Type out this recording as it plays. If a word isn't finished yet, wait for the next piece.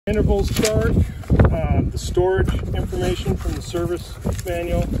Intervals chart, the storage information from the service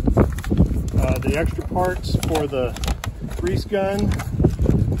manual, the extra parts for the grease gun,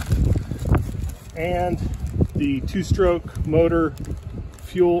 and the two-stroke motor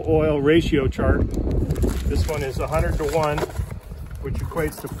fuel oil ratio chart. This one is 100 to 1, which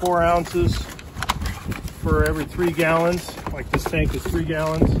equates to 4 ounces for every 3 gallons. Like this tank is 3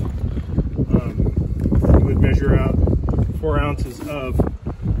 gallons. You would measure out 4 ounces of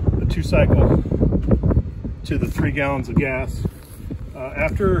the 2-cycle to the 3 gallons of gas.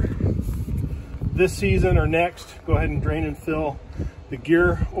 After this season or next, go ahead and drain and fill the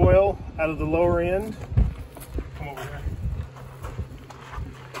gear oil out of the lower end. Come over here.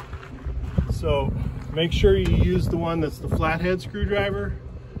 So make sure you use the one that's the flathead screwdriver.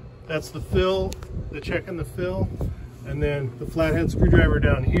 That's the fill, the check in the fill. And then the flathead screwdriver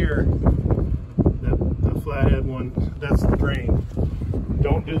down here, the flathead one, that's the drain.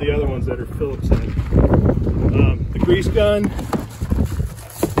 Don't do the other ones that are Phillips head. The grease gun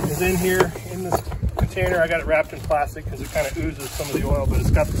is in here in this container. I got it wrapped in plastic because it kind of oozes some of the oil, but it's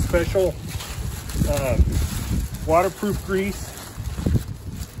got the special waterproof grease,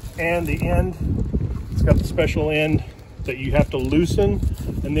 and the end, it's got the special end that you have to loosen,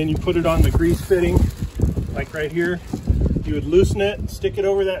 and then you put it on the grease fitting, like right here. You would loosen it, stick it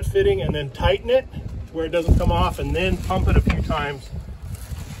over that fitting, and then tighten it where it doesn't come off, and then pump it a few times.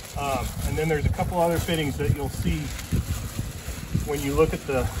 And then there's a couple other fittings that you'll see when you look at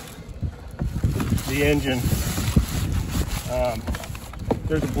the engine.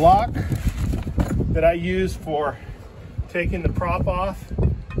 There's a block that I use for taking the prop off.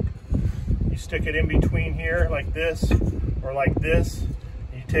 You stick it in between here like this or like this.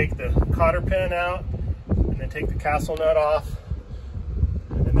 You take the cotter pin out and then take the castle nut off,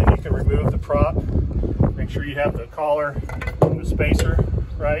 and then you can remove the prop. Make sure you have the collar and the spacer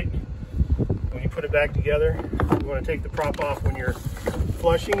right. When you put it back together, you want to take the prop off when you're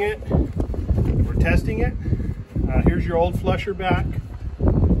flushing it. We're testing it. Here's your old flusher back.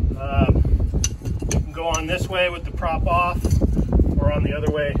 You can go on this way with the prop off, or on the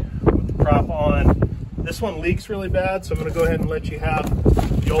other way with the prop on. This one leaks really bad, so I'm going to go ahead and let you have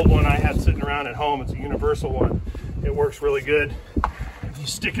the old one I had sitting around at home. It's a universal one. It works really good. You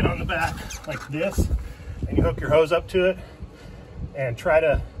stick it on the back like this, and you hook your hose up to it, and try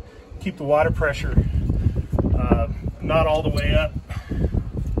to keep the water pressure not all the way up,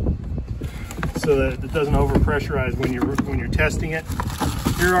 so that it doesn't over pressurize when you're testing it.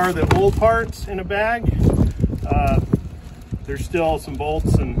 Here are the old parts in a bag. There's still some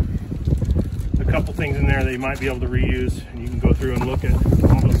bolts and a couple things in there that you might be able to reuse, and you can go through and look at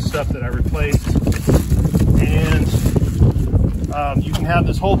all the stuff that I replaced. And you can have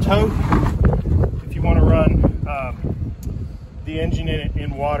this whole tote if you want to run the engine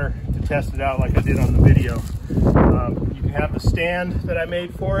in water to test it out like I did on the video. You can have the stand that I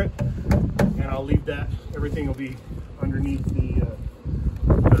made for it, and I'll leave that. Everything will be underneath the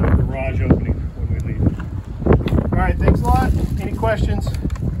garage opening when we leave. All right, thanks a lot. Any questions,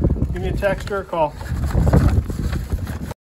 give me a text or a call.